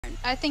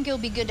I think it'll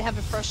be good to have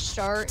a fresh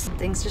start.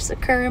 Things just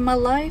occur in my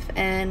life,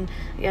 and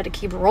you gotta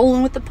keep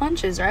rolling with the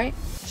punches, right?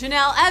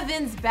 Jenelle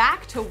Evans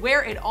back to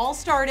where it all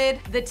started.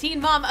 The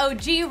Teen Mom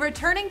OG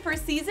returning for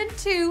season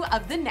 2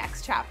 of The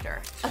Next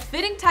Chapter. A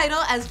fitting title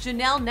as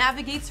Jenelle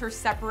navigates her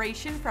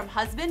separation from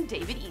husband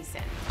David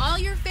Eason. All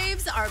your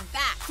faves are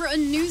back for a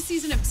new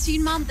season of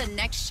Teen Mom The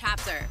Next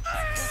Chapter.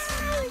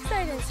 I'm really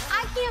excited.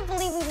 I can't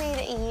believe we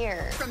made it a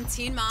year. From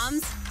teen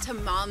moms to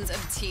moms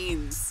of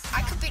teens.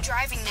 I could be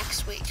driving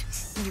next week.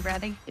 You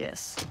ready?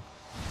 Yes.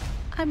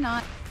 I'm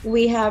not.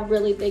 We have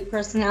really big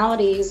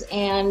personalities,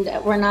 and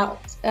we're not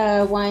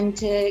one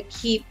to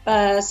keep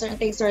certain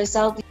things to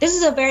ourselves. This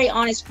is a very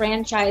honest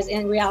franchise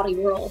in reality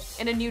world.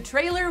 In a new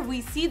trailer,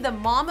 we see the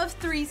mom of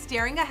 3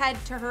 staring ahead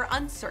to her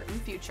uncertain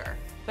future.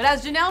 But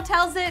as Jenelle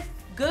tells it,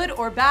 good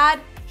or bad,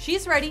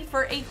 she's ready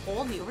for a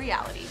whole new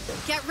reality.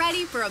 Get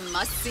ready for a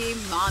must-see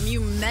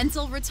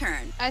monumental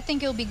return. I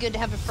think it'll be good to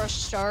have a fresh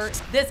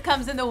start. This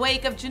comes in the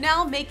wake of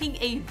Jenelle making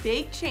a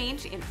big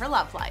change in her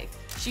love life.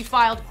 She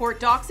filed court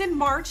docs in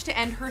March to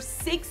end her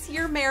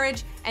 6-year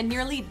marriage and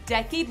nearly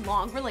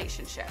decade-long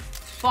relationship,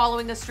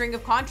 following a string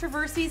of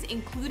controversies,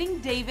 including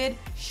David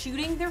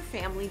shooting their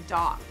family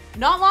dog.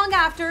 Not long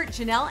after,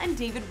 Jenelle and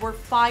David were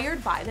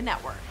fired by the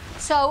network.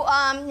 So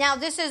now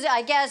this is,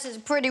 I guess, is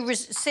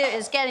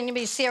it's getting to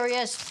be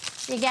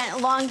serious. You getting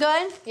along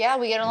good? Yeah,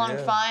 we get along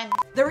fine.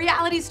 The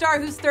reality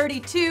star, who's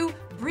 32,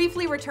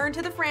 briefly returned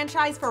to the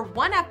franchise for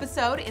 1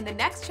 episode in The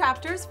Next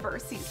Chapter's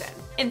first season.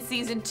 In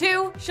season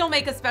 2, she'll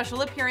make a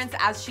special appearance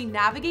as she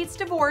navigates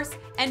divorce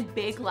and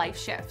big life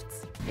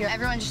shifts.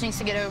 Everyone just needs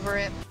to get over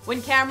it. When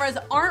cameras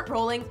aren't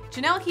rolling,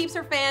 Jenelle keeps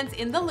her fans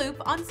in the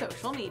loop on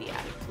social media.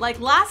 Like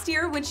last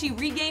year when she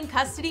regained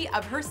custody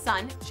of her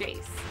son,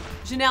 Jace.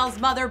 Jenelle's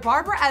mother,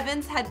 Barbara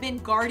Evans, had been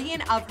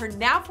guardian of her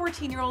now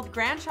 14-year-old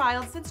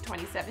grandchild since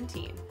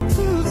 2017.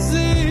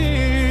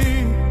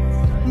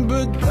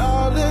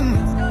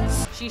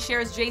 She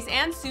shares Jace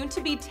and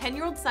soon-to-be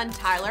 10-year-old son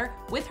Tyler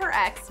with her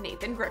ex,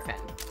 Nathan Griffin.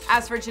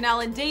 As for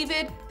Jenelle and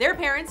David, they're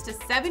parents to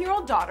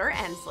 7-year-old daughter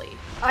Ensley.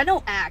 I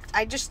don't act,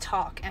 I just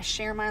talk. I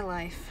share my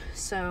life.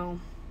 So,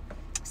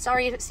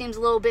 sorry if it seems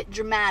a little bit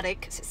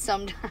dramatic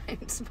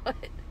sometimes, but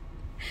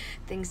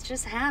things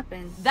just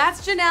happen.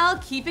 That's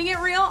Jenelle keeping it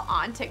real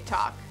on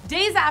TikTok.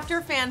 Days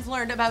after fans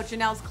learned about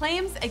Jenelle's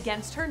claims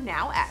against her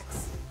now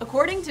ex.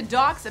 According to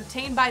docs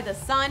obtained by The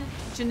Sun,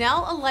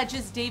 Jenelle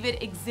alleges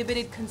David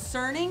exhibited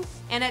concerning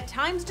and at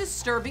times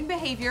disturbing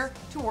behavior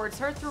towards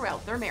her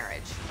throughout their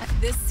marriage.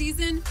 This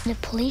season, The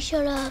police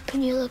showed up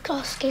and you looked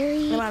all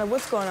scary. No matter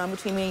what's going on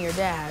between me and your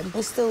dad,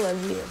 we still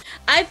love you.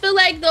 I feel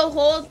like the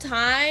whole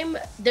time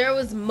there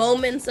was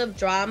moments of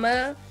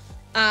drama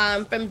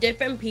from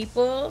different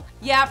people.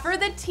 Yeah, for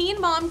the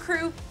Teen Mom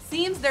crew,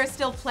 seems there's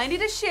still plenty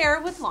to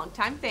share with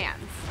longtime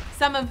fans,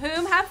 some of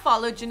whom have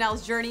followed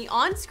Jenelle's journey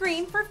on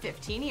screen for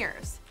 15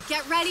 years.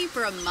 get ready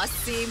for a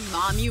must-see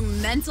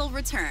monumental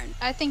return.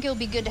 I think it'll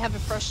be good to have a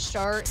fresh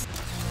start.